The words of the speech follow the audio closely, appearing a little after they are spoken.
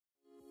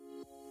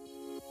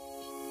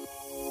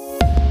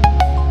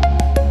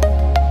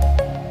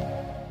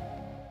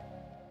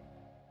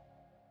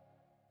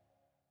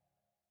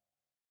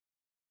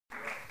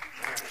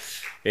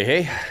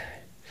Hey,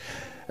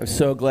 I'm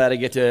so glad I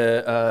get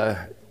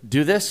to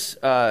do this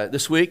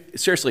this week.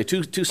 Seriously,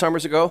 two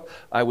summers ago,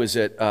 I was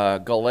at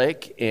Gull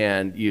Lake,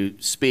 and you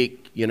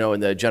speak, in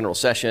the general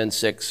session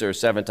 6 or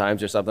 7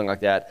 times or something like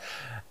that.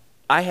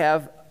 I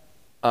have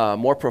a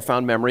more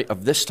profound memory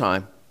of this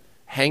time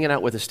hanging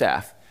out with the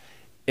staff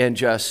and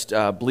just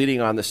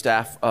bleeding on the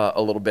staff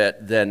a little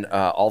bit than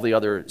all the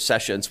other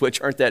sessions, which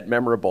aren't that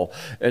memorable.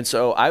 And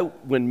so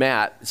when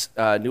Matt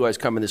knew I was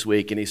coming this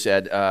week, and he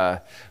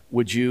said,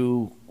 would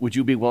you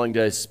be willing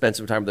to spend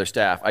some time with our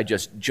staff? I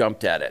just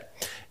jumped at it.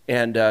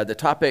 And the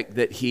topic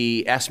that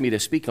he asked me to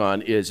speak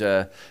on is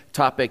a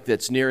topic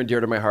that's near and dear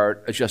to my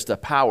heart. It's just the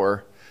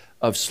power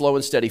of slow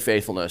and steady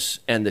faithfulness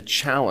and the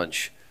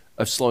challenge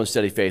of slow and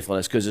steady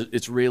faithfulness, because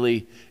it's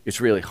really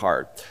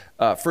hard.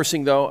 First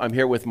thing, though, I'm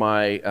here with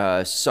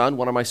my son,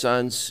 one of my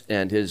sons,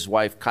 and his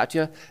wife,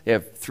 Katya. They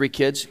have 3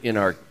 kids in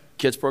our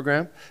kids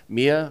program.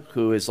 Mia,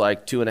 who is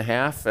like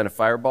 2.5 and a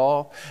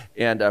fireball,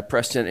 and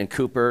Preston and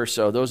Cooper.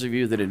 So those of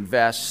you that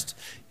invest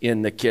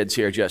in the kids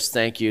here, just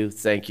thank you.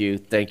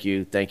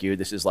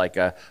 This is like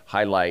a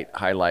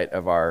highlight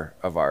of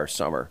our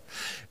summer.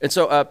 And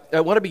so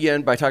I want to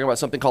begin by talking about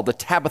something called the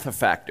Tabitha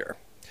factor.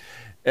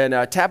 And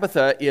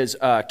Tabitha is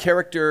a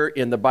character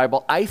in the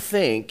Bible. I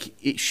think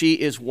she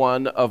is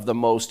one of the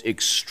most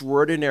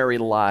extraordinary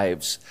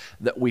lives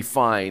that we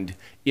find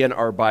in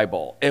our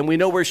Bible. And we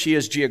know where she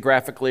is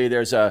geographically.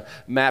 There's a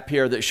map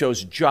here that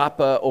shows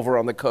Joppa over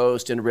on the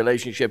coast in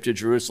relationship to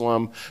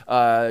Jerusalem.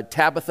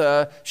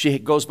 Tabitha, she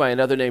goes by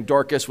another name,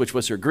 Dorcas, which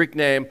was her Greek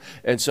name.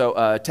 And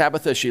so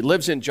Tabitha, she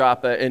lives in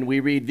Joppa, and we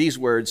read these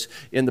words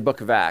in the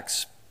book of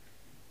Acts.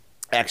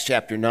 Acts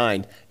chapter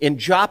 9. In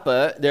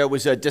Joppa, there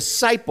was a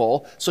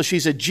disciple, so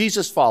she's a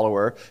Jesus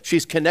follower.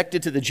 She's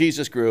connected to the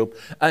Jesus group,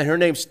 and her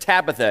name's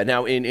Tabitha.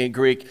 Now, in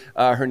Greek,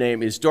 her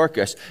name is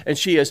Dorcas, and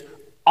she is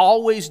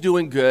always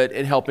doing good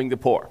and helping the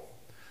poor.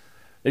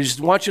 I just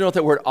want you to note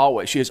that word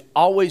always. She is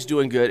always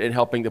doing good and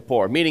helping the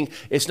poor, meaning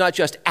it's not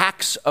just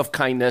acts of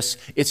kindness,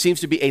 it seems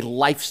to be a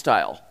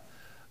lifestyle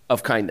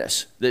of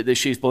kindness that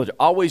she's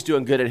always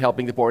doing good and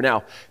helping the poor.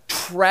 Now,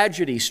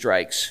 tragedy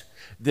strikes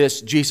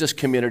this Jesus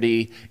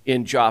community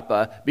in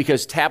Joppa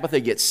because Tabitha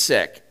gets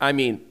sick. I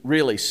mean,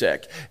 really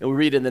sick. And we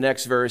read in the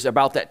next verse,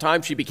 about that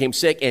time she became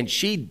sick and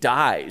she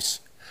dies.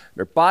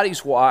 Her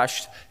body's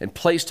washed and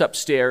placed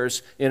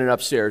upstairs in an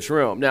upstairs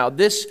room. Now,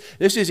 this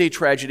is a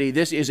tragedy.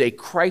 This is a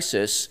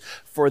crisis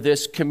for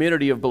this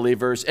community of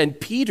believers. And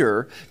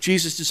Peter,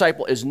 Jesus'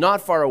 disciple, is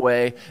not far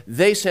away.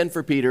 They send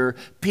for Peter.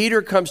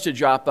 Peter comes to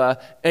Joppa,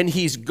 and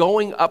he's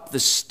going up the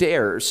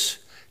stairs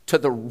to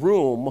the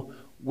room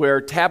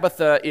where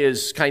Tabitha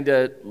is kind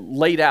of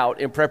laid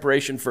out in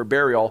preparation for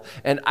burial,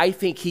 and I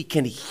think he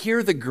can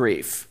hear the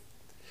grief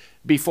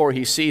before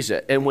he sees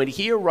it. And when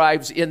he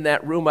arrives in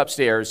that room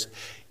upstairs,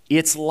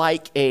 it's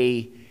like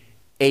a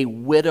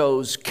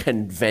widow's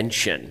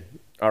convention,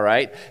 all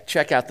right?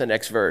 Check out the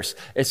next verse.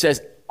 It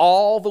says,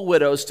 all the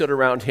widows stood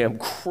around him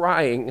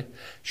crying,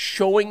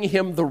 showing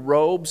him the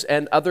robes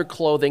and other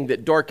clothing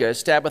that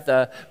Dorcas,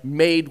 Tabitha,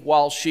 made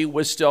while she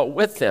was still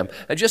with them.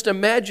 And just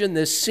imagine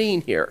this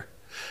scene here.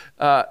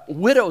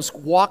 Widows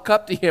walk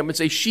up to him and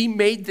say, she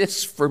made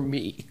this for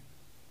me.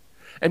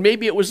 And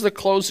maybe it was the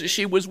clothes that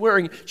she was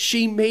wearing.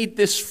 She made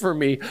this for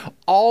me.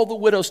 All the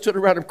widows stood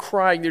around him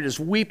crying. They're just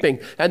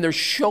weeping. And they're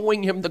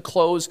showing him the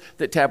clothes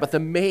that Tabitha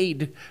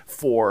made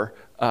for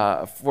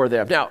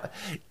them. Now,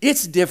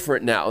 it's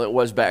different now than it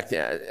was back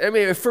then. I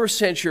mean, first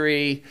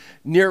century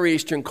Near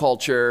Eastern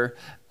culture,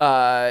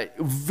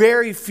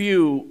 very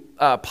few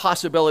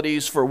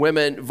possibilities for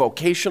women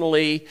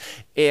vocationally.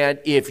 And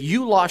if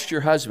you lost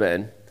your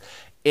husband,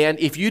 and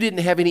if you didn't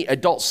have any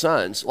adult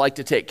sons like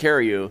to take care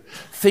of you,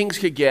 things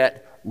could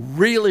get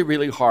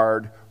really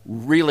hard,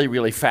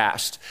 really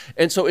fast.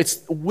 And so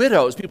it's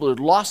widows, people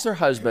who lost their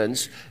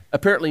husbands,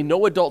 apparently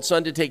no adult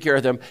son to take care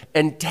of them,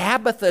 and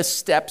Tabitha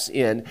steps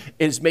in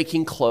and is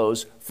making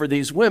clothes for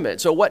these women.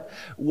 So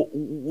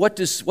what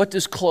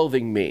does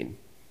clothing mean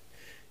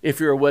if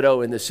you're a widow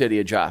in the city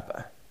of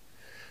Joppa?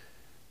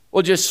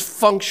 Well, just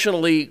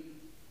functionally,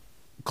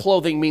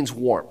 clothing means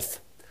warmth.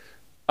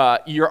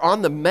 You're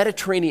on the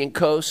Mediterranean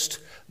coast.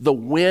 The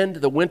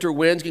winter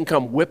winds can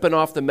come whipping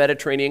off the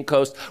Mediterranean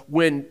coast.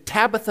 When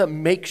Tabitha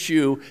makes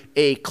you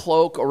a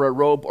cloak or a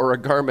robe or a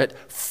garment,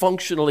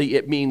 functionally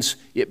it means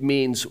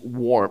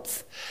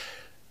warmth.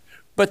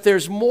 But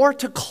there's more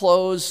to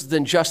clothes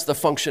than just the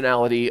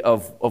functionality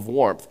of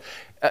warmth.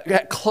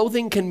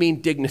 Clothing can mean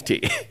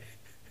dignity.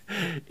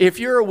 If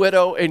you're a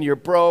widow and you're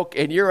broke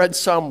and you're in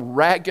some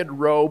ragged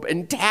robe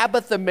and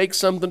Tabitha makes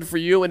something for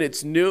you and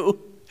it's new,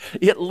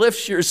 it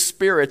lifts your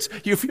spirits.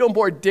 You feel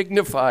more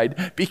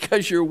dignified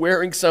because you're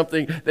wearing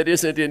something that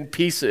isn't in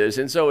pieces.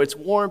 And so it's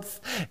warmth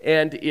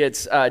and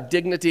it's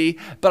dignity,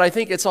 but I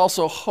think it's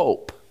also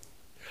hope.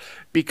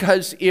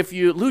 Because if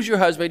you lose your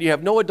husband, you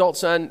have no adult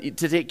son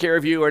to take care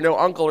of you or no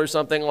uncle or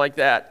something like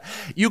that,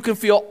 you can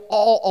feel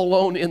all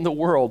alone in the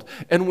world.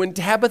 And when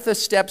Tabitha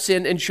steps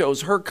in and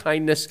shows her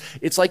kindness,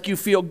 it's like you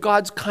feel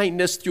God's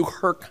kindness through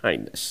her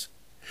kindness.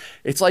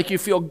 It's like you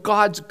feel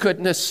God's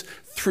goodness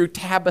through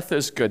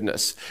Tabitha's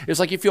goodness. It's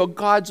like you feel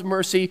God's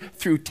mercy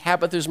through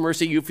Tabitha's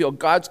mercy. You feel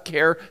God's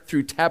care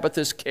through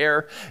Tabitha's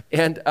care.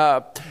 And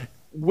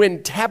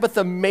when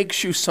Tabitha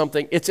makes you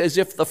something, it's as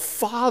if the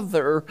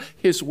Father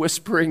is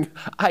whispering,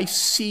 I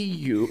see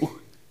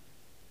you.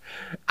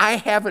 I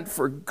haven't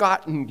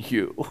forgotten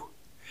you.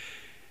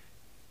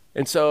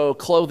 And so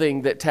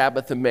clothing that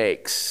Tabitha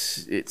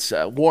makes, it's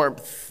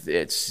warmth,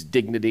 it's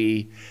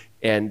dignity,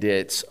 and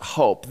it's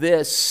hope.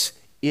 This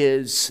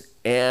is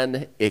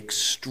an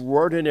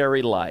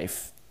extraordinary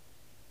life,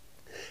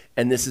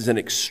 and this is an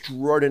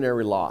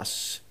extraordinary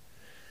loss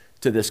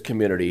to this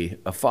community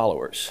of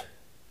followers.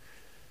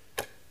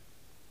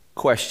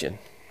 Question: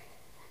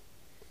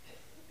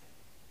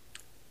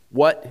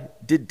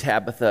 what did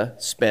Tabitha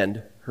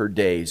spend her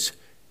days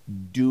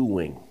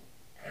doing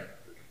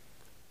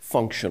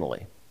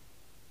functionally?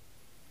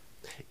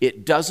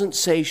 It doesn't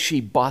say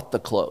she bought the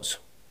clothes.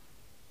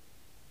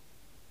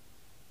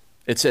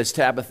 It says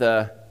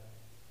Tabitha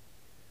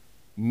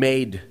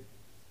made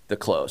the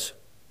clothes.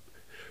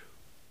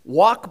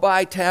 Walk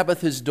by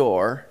Tabitha's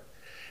door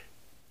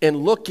and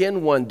look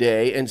in one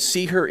day and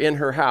see her in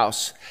her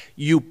house.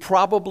 You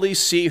probably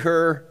see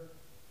her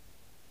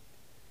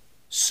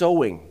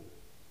sewing,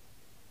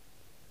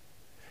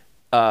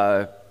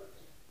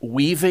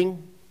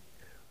 weaving,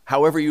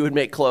 however you would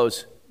make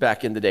clothes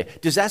back in the day.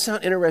 Does that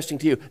sound interesting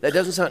to you? That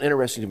doesn't sound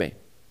interesting to me.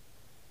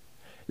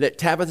 That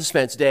Tabitha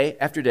spends day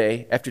after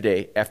day after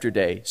day after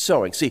day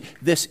sewing. See,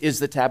 this is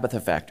the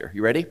Tabitha factor.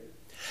 You ready?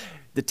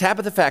 The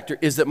Tabitha factor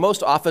is that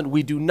most often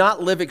we do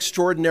not live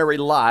extraordinary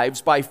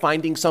lives by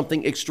finding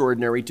something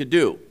extraordinary to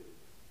do.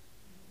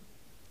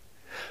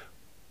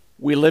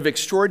 We live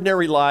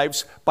extraordinary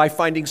lives by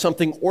finding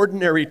something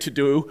ordinary to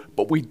do,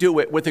 but we do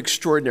it with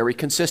extraordinary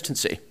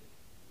consistency.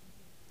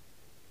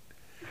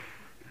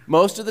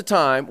 Most of the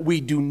time,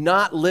 we do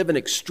not live an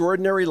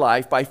extraordinary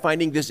life by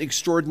finding this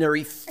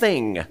extraordinary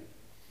thing.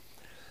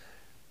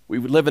 We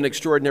would live an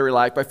extraordinary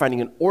life by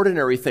finding an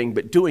ordinary thing,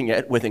 but doing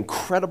it with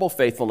incredible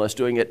faithfulness,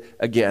 doing it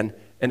again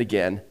and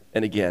again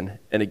and again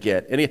and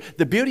again. And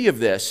the beauty of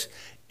this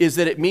is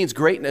that it means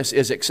greatness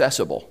is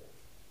accessible.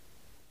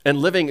 And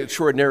living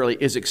extraordinarily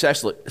is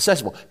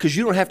accessible because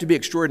you don't have to be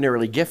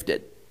extraordinarily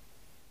gifted.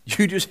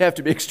 You just have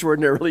to be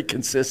extraordinarily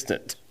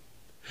consistent.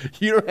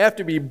 You don't have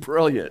to be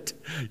brilliant.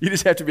 You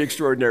just have to be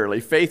extraordinarily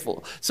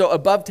faithful. So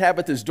above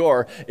Tabitha's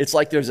door, it's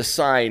like there's a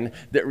sign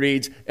that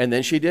reads, and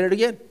then she did it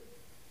again.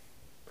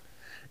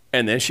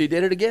 And then she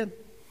did it again.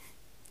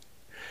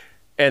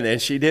 And then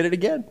she did it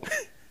again.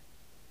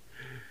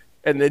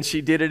 And then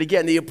she did it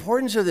again. The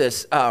importance of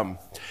this, and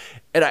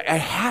I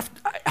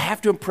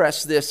have to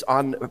impress this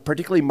on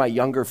particularly my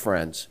younger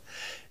friends.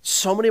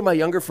 So many of my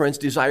younger friends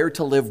desire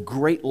to live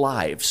great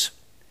lives.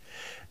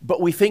 But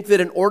we think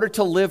that in order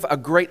to live a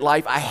great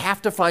life, I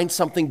have to find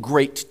something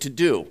great to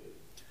do.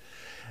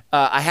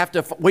 I have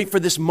to wait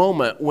for this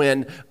moment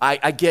when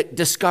I get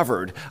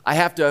discovered. I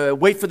have to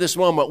wait for this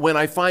moment when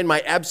I find my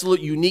absolute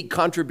unique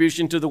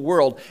contribution to the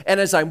world. And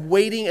as I'm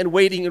waiting and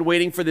waiting and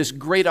waiting for this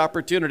great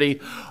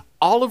opportunity,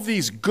 all of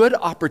these good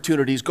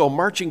opportunities go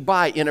marching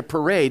by in a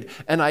parade,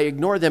 and I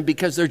ignore them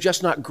because they're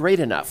just not great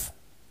enough.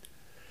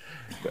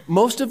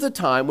 Most of the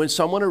time, when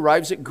someone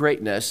arrives at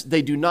greatness,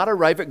 they do not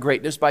arrive at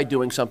greatness by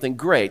doing something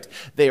great.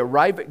 They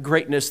arrive at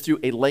greatness through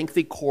a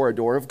lengthy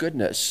corridor of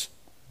goodness.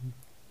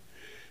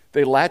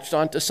 They latched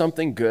onto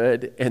something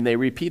good, and they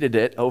repeated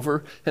it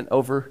over and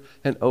over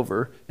and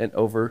over and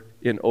over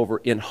and over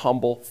in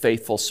humble,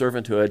 faithful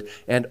servanthood,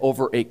 and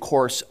over a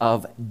course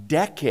of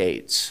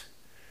decades.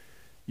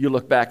 You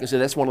look back and say,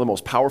 that's one of the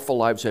most powerful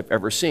lives I've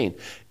ever seen.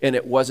 And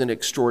it wasn't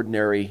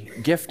extraordinary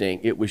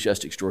gifting, it was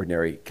just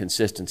extraordinary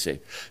consistency.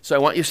 So I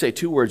want you to say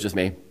two words with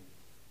me.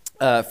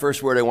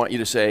 First word I want you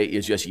to say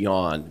is just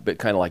yawn, but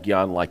kind of like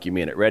yawn like you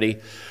mean it. Ready?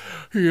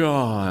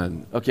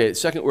 Yawn. Okay, the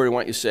second word I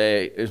want you to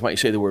say is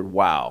the word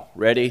wow.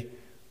 Ready?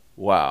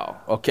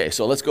 Wow. Okay,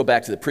 so let's go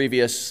back to the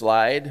previous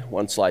slide.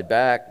 One slide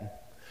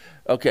back.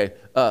 Okay,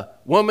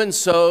 woman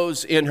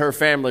sews in her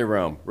family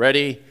room.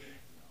 Ready?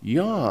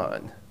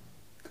 Yawn.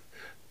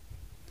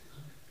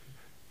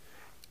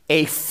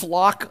 A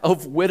flock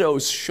of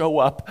widows show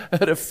up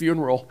at a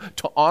funeral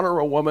to honor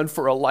a woman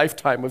for a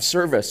lifetime of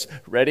service.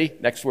 Ready?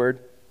 Next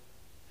word.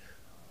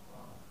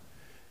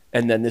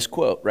 And then this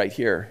quote right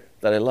here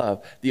that I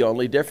love. The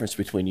only difference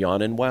between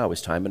yawn and wow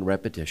is time and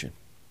repetition.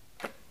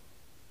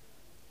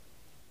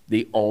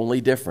 The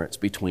only difference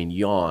between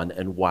yawn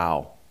and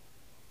wow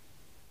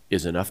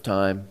is enough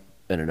time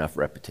and enough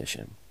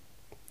repetition.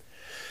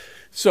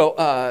 So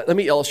let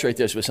me illustrate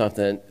this with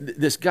something.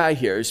 This guy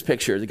here, his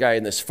picture, the guy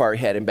in this far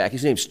head and back,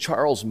 his name's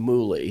Charles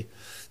Mooley.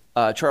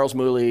 Charles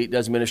Mooley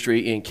does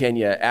ministry in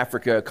Kenya,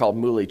 Africa, called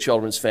Mooley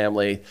Children's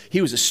Family. He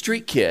was a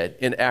street kid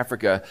in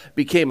Africa,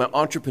 became an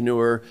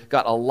entrepreneur,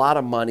 got a lot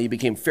of money,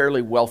 became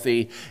fairly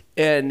wealthy,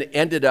 and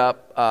ended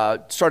up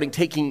starting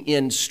taking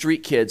in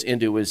street kids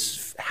into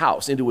his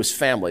house, into his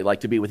family, like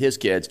to be with his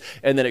kids.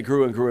 And then it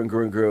grew and grew and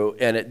grew and grew.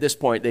 And at this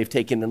point, they've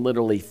taken in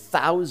literally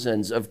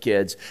thousands of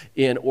kids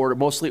in order,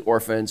 mostly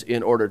orphans,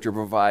 in order to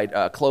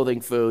provide clothing,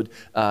 food,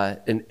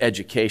 and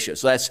education.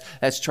 So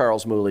that's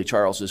Charles Mooley.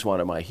 Charles is one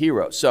of my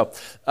heroes. So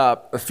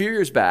a few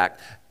years back,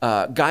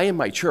 a guy in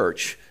my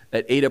church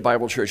at Ada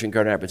Bible Church in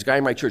Garden Rapids, a guy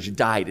in my church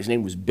died. His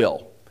name was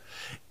Bill.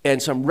 And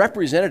some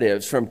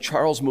representatives from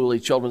Charles Mooley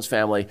Children's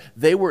Family,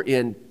 they were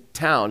in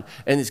town,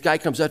 and this guy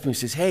comes up to me and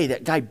says, "Hey,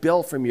 that guy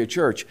Bill from your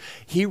church,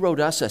 he wrote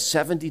us a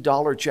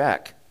 $70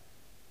 check."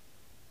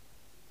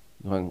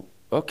 I'm going,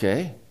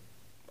 "Okay,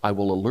 I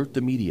will alert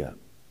the media."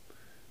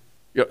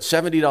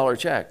 $70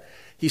 check.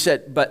 He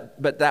said,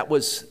 but that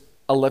was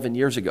 11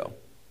 years ago.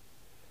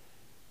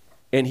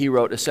 And he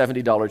wrote a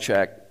 $70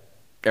 check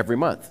every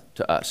month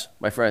to us.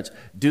 My friends,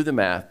 do the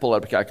math, pull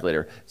out a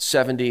calculator.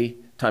 70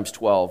 times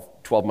 12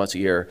 months a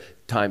year,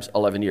 times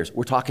 11 years.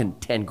 We're talking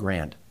 10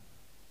 grand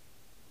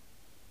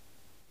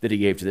that he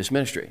gave to this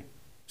ministry.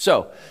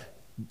 So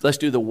let's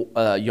do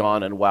the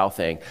yawn and wow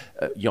thing.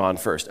 Yawn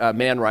first. A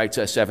man writes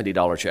a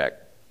 $70 check.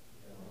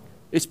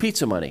 It's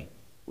pizza money.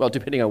 Well,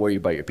 depending on where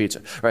you buy your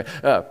pizza, right?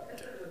 But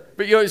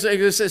it's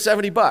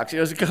 $70.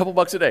 It's a couple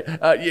bucks a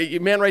day.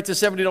 Man writes a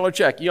 $70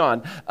 check.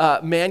 Yawn.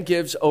 Man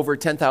gives over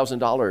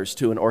 $10,000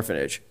 to an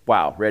orphanage.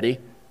 Wow. Ready?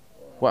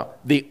 Wow.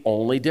 The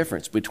only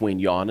difference between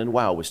yawn and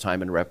wow was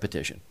time and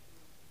repetition.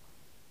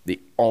 The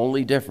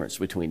only difference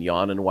between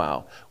yawn and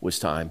wow was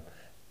time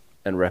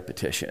and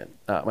repetition.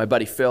 My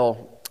buddy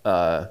Phil,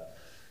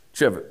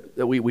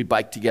 we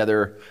bike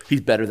together.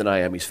 He's better than I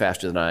am. He's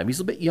faster than I am. He's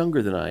a bit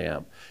younger than I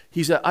am.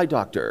 He's an eye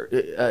doctor.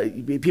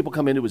 People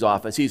come into his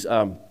office. He's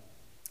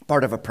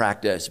part of a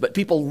practice, but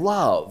people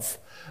love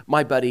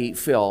my buddy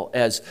Phil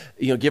as,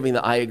 giving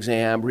the eye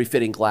exam,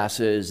 refitting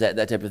glasses, that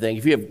type of thing.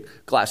 If you have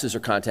glasses or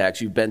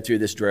contacts, you've been through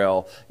this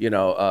drill,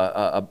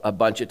 a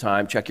bunch of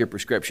time. Check your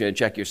prescription,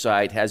 check your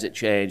sight. Has it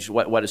changed?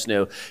 What is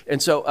new?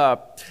 And so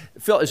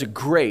Phil is a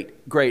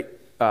great,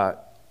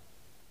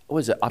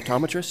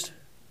 optometrist?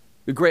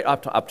 A great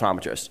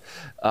optometrist,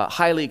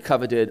 highly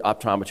coveted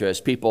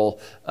optometrist.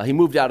 People, he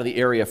moved out of the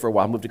area for a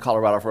while, moved to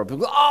Colorado for a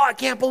while. Oh, I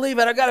can't believe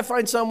it. I got to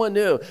find someone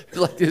new.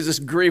 Like there's this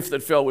grief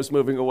that Phil was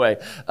moving away.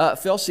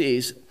 Phil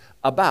sees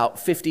about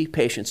 50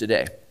 patients a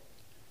day.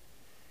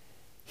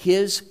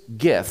 His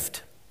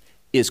gift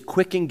is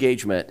quick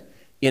engagement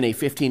in a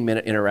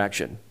 15-minute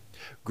interaction.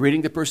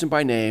 Greeting the person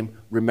by name,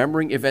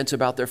 remembering events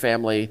about their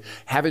family,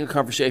 having a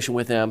conversation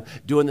with them,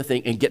 doing the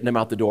thing, and getting them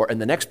out the door.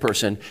 And the next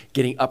person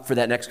getting up for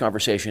that next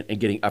conversation and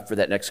getting up for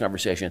that next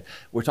conversation.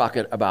 We're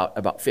talking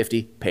about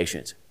 50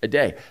 patients a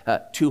day,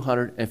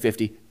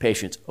 250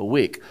 patients a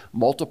week.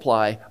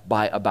 Multiply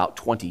by about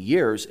 20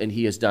 years, and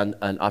he has done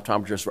an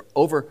optometrist for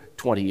over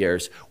 20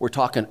 years. We're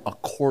talking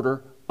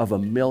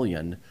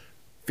 250,000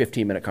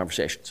 15-minute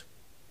conversations.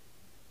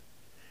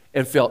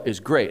 And Phil is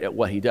great at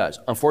what he does.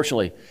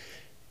 Unfortunately,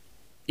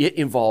 it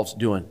involves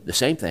doing the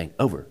same thing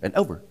over and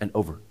over and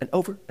over and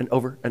over and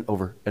over and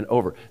over and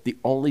over. The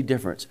only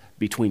difference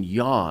between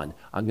yawn,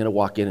 I'm going to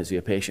walk in and see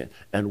a patient,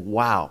 and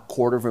wow,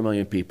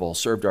 250,000 people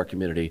served our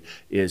community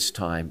is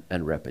time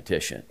and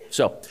repetition.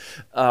 So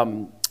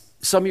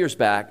some years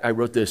back, I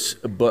wrote this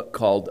book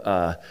called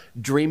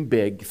Dream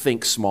Big,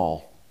 Think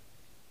Small.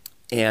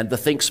 And the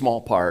think small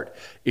part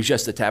is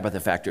just the Tabitha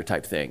Factor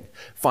type thing.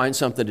 Find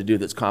something to do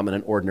that's common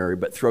and ordinary,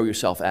 but throw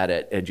yourself at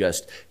it and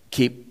just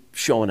keep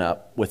showing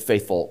up with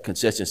faithful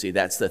consistency.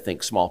 That's the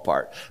think small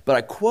part. But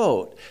I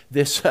quote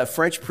this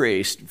French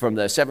priest from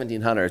the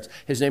 1700s.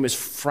 His name is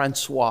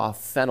Francois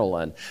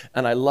Fenelon.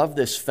 And I love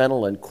this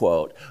Fenelon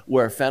quote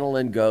where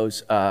Fenelon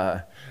goes,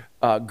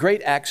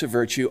 great acts of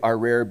virtue are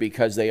rare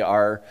because they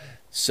are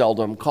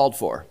seldom called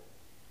for.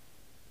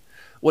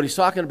 What he's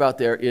talking about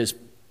there is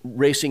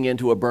racing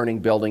into a burning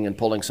building and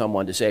pulling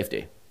someone to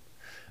safety.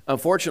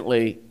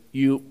 Unfortunately,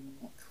 you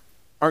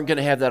aren't going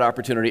to have that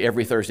opportunity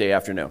every Thursday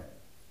afternoon.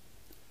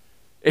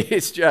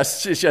 It's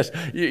just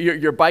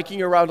you're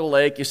biking around a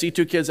lake, you see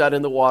two kids out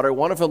in the water,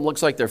 one of them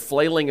looks like they're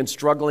flailing and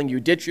struggling,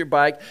 you ditch your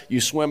bike, you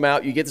swim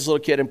out, you get this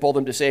little kid and pull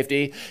them to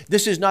safety.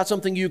 This is not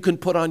something you can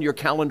put on your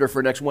calendar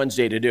for next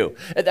Wednesday to do.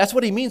 And that's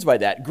what he means by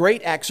that.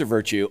 Great acts of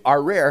virtue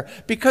are rare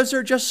because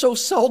they're just so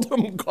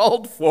seldom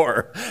called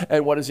for.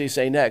 And what does he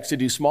say next? To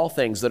do small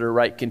things that are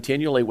right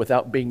continually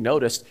without being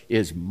noticed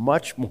is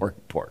much more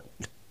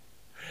important.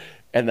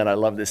 And then I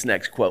love this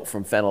next quote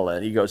from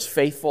Fenelon. He goes,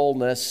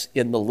 faithfulness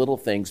in the little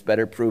things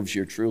better proves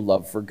your true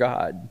love for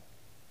God.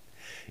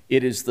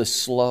 It is the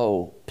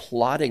slow,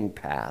 plodding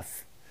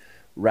path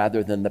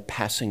rather than the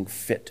passing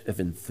fit of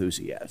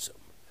enthusiasm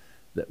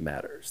that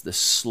matters. The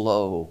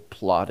slow,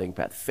 plodding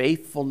path.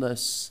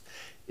 Faithfulness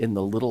in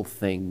the little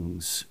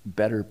things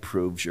better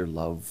proves your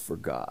love for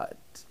God.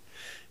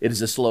 It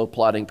is a slow,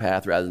 plodding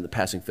path rather than the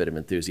passing fit of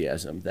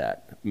enthusiasm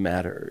that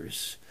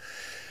matters.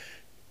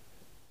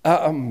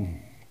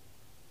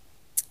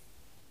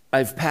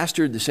 I've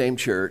pastored the same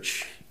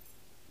church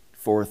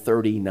for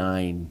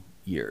 39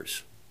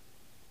 years.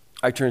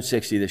 I turned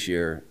 60 this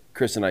year.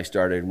 Chris and I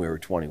started when we were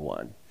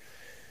 21.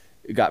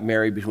 got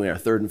married between our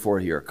third and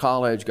fourth year of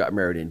college, got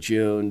married in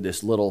June.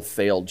 This little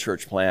failed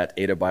church plant,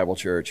 Ada Bible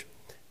Church,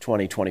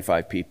 20,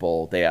 25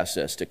 people. They asked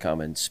us to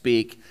come and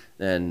speak.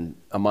 Then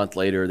a month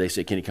later, they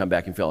said, can you come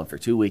back and fill in for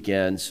 2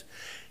 weekends?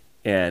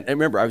 And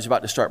remember, I was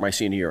about to start my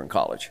senior year in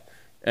college.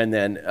 And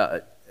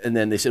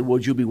then they said,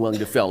 would you be willing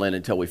to fill in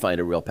until we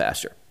find a real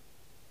pastor?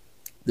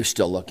 They're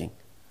still looking.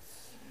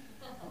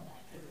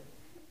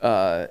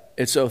 And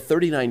so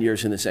 39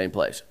 years in the same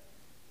place.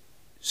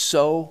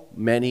 So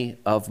many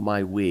of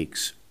my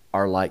weeks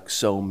are like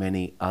so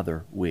many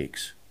other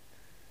weeks.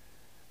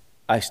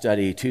 I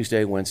study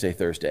Tuesday, Wednesday,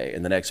 Thursday,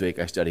 and the next week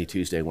I study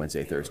Tuesday,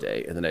 Wednesday,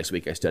 Thursday, and the next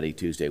week I study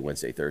Tuesday,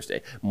 Wednesday,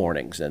 Thursday,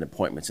 mornings and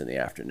appointments in the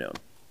afternoon.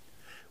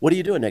 What are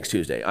you doing next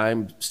Tuesday?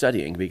 I'm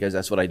studying because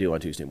that's what I do on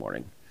Tuesday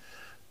morning.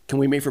 Can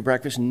we meet for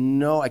breakfast?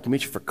 No, I can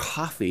meet you for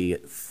coffee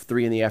at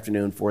 3 in the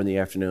afternoon, 4 in the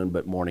afternoon,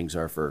 but mornings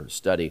are for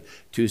study,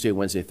 Tuesday,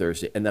 Wednesday,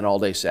 Thursday, and then all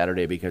day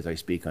Saturday because I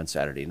speak on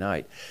Saturday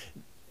night.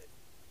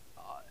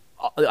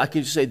 I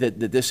can just say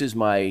that this is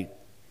my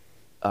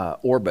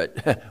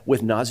orbit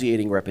with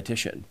nauseating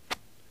repetition.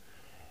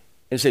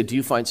 And say, do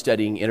you find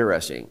studying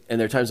interesting? And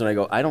there are times when I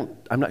go,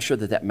 I'm not sure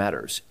that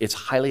matters. It's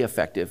highly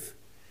effective,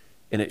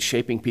 and it's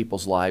shaping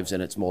people's lives,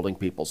 and it's molding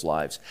people's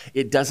lives.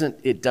 It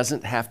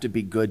doesn't have to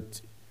be good.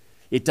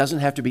 It doesn't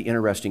have to be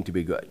interesting to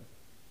be good.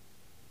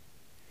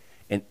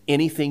 And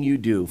anything you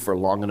do for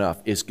long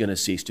enough is going to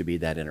cease to be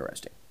that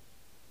interesting.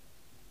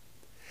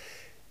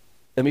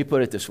 Let me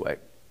put it this way.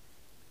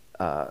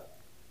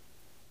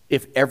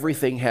 If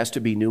everything has to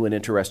be new and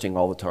interesting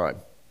all the time,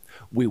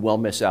 we will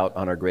miss out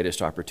on our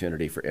greatest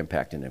opportunity for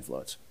impact and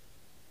influence.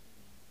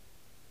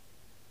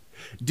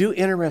 Do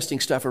interesting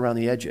stuff around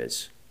the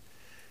edges.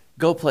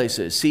 Go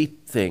places, see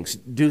things,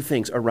 do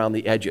things around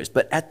the edges.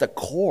 But at the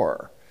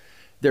core,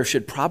 there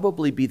should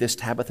probably be this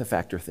Tabitha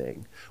factor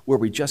thing where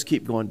we just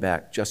keep going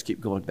back, just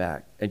keep going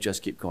back, and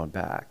just keep going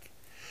back.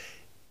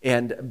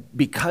 And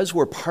because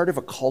we're part of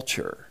a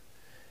culture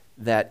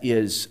that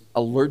is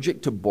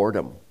allergic to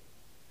boredom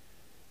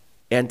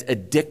and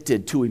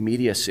addicted to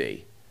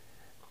immediacy,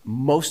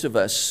 most of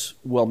us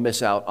will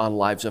miss out on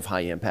lives of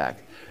high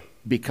impact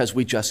because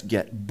we just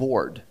get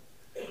bored.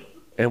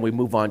 And we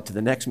move on to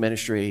the next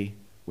ministry,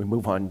 we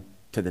move on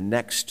to the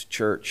next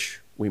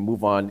church, we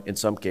move on, in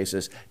some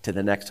cases, to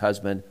the next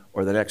husband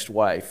or the next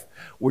wife.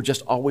 We're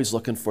just always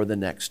looking for the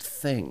next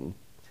thing.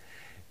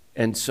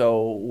 And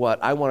so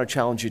what I want to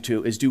challenge you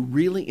to is do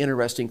really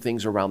interesting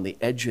things around the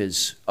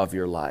edges of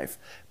your life.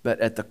 But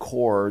at the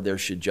core, there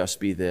should just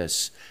be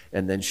this,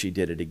 and then she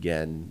did it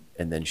again,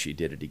 and then she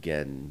did it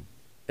again,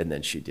 and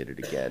then she did it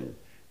again,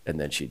 and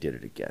then she did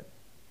it again.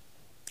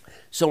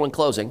 So in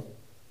closing,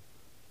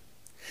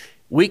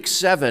 week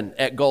 7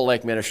 at Gull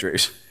Lake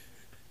Ministries.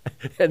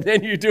 And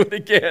then you do it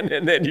again,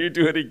 and then you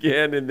do it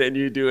again, and then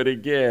you do it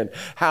again.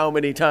 How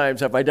many times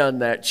have I done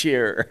that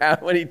cheer? How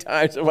many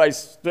times have I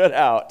stood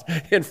out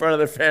in front of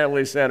the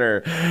family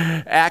center,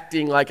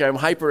 acting like I'm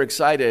hyper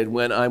excited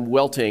when I'm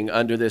welting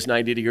under this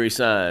 90-degree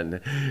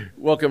sun,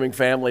 welcoming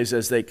families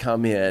as they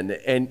come in,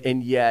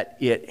 and yet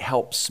it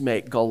helps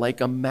make Gull Lake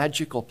a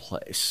magical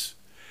place.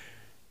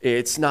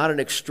 It's not an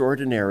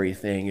extraordinary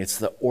thing. It's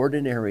the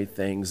ordinary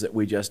things that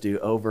we just do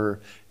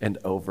over and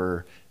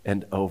over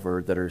and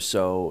over that are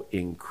so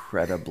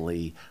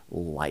incredibly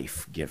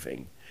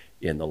life-giving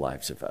in the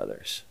lives of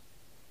others.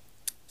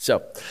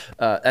 So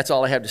that's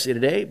all I have to say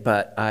today,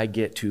 but I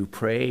get to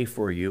pray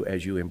for you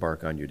as you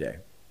embark on your day.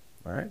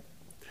 All right?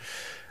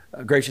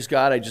 Gracious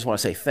God, I just want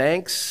to say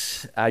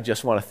thanks. I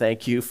just want to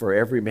thank you for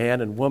every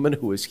man and woman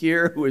who is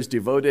here, who has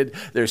devoted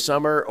their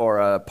summer or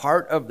a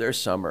part of their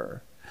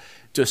summer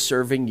to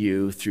serving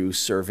you through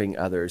serving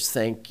others.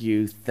 Thank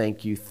you,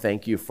 thank you,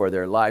 thank you for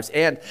their lives.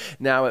 And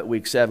now at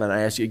week 7,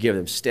 I ask you to give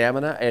them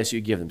stamina. I ask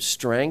you to give them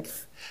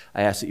strength.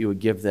 I ask that you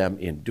would give them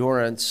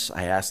endurance.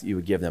 I ask that you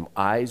would give them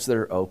eyes that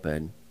are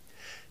open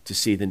to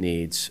see the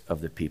needs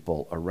of the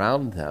people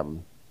around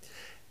them.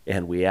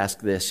 And we ask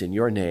this in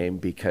your name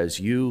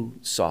because you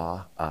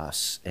saw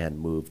us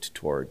and moved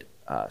toward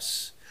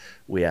us.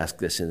 We ask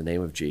this in the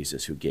name of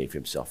Jesus who gave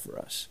himself for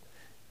us.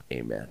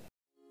 Amen.